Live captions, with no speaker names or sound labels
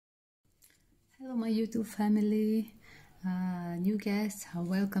Hello my YouTube family, new guests,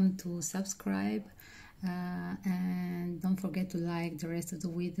 welcome to subscribe and don't forget to like the rest of the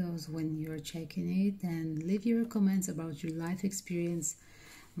videos when you're checking it and leave your comments about your life experience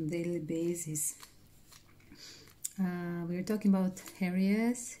on daily basis. We're talking about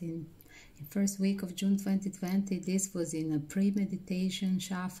Aries in first week of June 2020. This was in a pre-meditation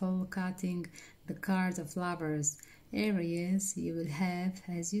shuffle, cutting the cards of lovers. Aries, you will have,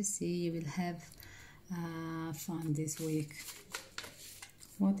 as you see, you will have fun this week.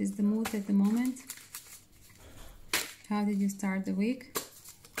 What is the mood at the moment? How did you start the week?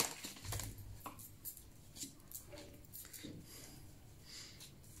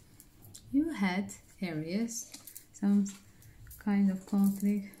 You had, Aries, some kind of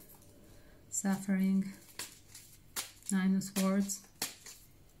conflict, suffering, Nine of Swords.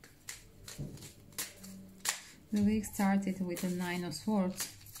 The week started with the Nine of Swords,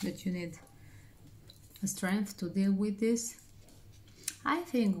 that you need a strength to deal with this. I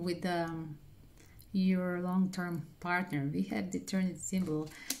think with your long-term partner, we have the Eternity symbol,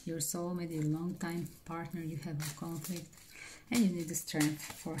 your soulmate, your long-time partner, you have a conflict and you need the strength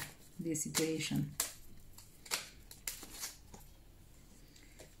for this situation.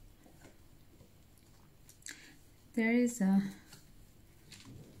 There is a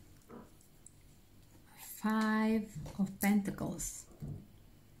Five of Pentacles.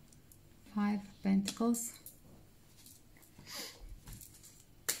 Five of Pentacles.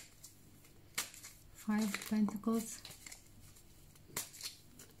 Five of Pentacles.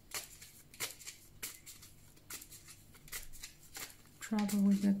 Trouble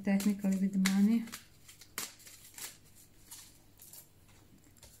with the technically with the money.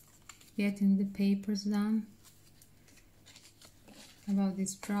 Getting the papers done about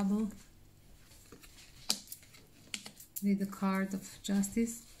this trouble. With the card of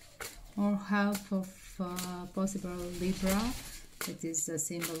Justice, or half of possible Libra, that is the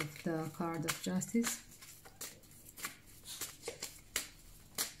symbol of the card of Justice.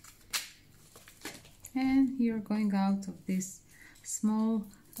 And you're going out of this small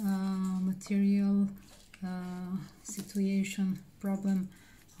material situation, problem,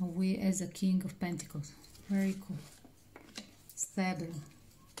 as a King of Pentacles. Very cool. Stable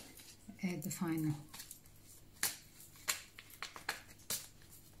at the final.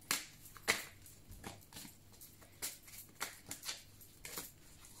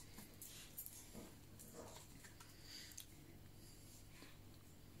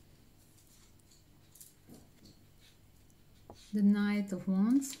 The Knight of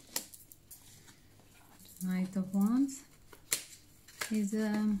Wands. Knight of Wands is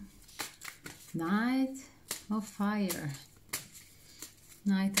a Knight of Fire,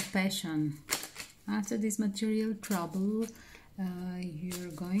 Knight of Passion. After this material trouble,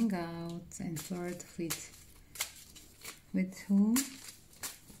 you're going out and flirt with whom?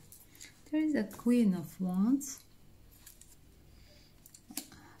 There is a Queen of Wands,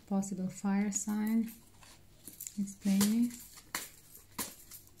 possible fire sign. Explain me.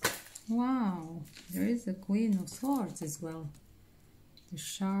 Wow, there is a Queen of Swords as well. The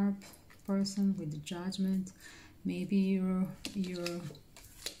sharp person with the judgment. Maybe your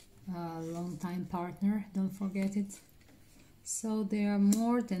long-time partner, don't forget it. So there are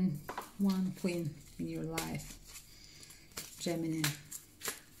more than one queen in your life, Gemini.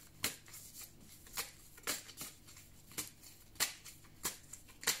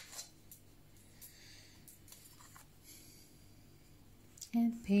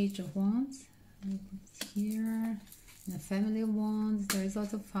 And Page of Wands, here, the Family of Wands. There is a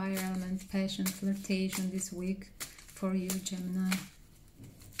lot of fire element, passion, flirtation this week for you, Gemini.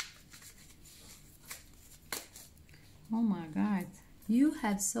 Oh my God, you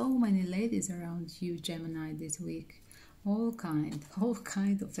have so many ladies around you, Gemini, this week. All kind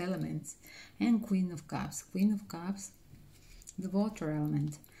of elements. And Queen of Cups. Queen of Cups, the water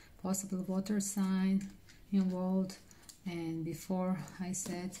element, possible water sign involved. And before I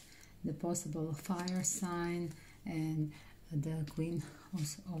said the possible fire sign and the Queen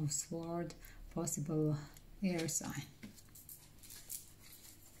of Swords, possible air sign.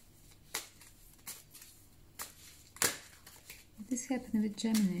 What is happening with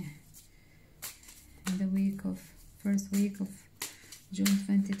Gemini in the first week of June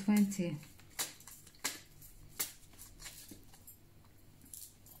 2020?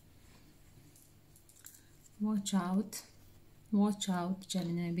 Watch out,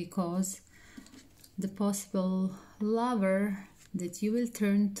 Gemini, because the possible lover that you will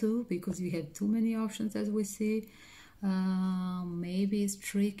turn to, because you have too many options as we see, maybe it's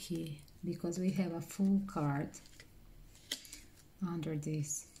tricky, because we have a Fool card under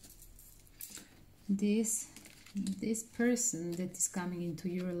this. this person that is coming into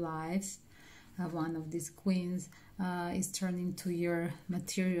your life, one of these queens, is turning to your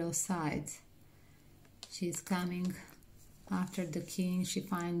material side. She's coming after the king. She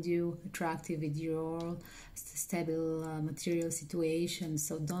finds you attractive with your stable material situation,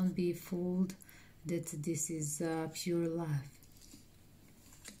 so don't be fooled that this is pure love.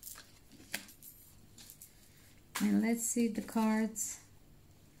 And let's see the cards.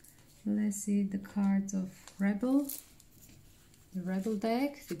 Let's see the cards of Rebel, the Rebel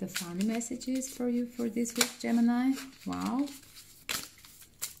deck with the funny messages for you for this week, Gemini. Wow.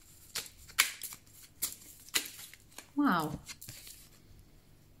 Wow.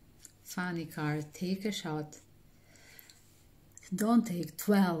 Funny card. Take a shot. Don't take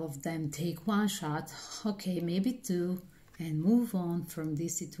 12 of them. Take one shot. Okay, maybe two. And move on from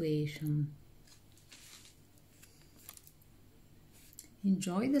this situation.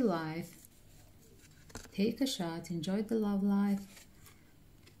 Enjoy the life. Take a shot. Enjoy the love life.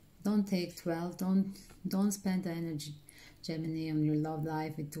 Don't take 12. Don't spend the energy, Gemini, on your love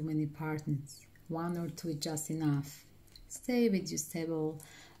life with too many partners. One or two is just enough. Stay with your stable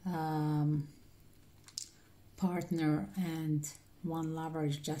partner, and one lover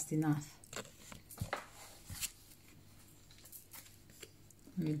is just enough.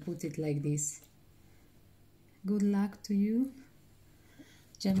 We'll put it like this. Good luck to you,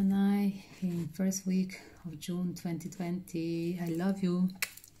 Gemini, in first week of June 2020. I love you.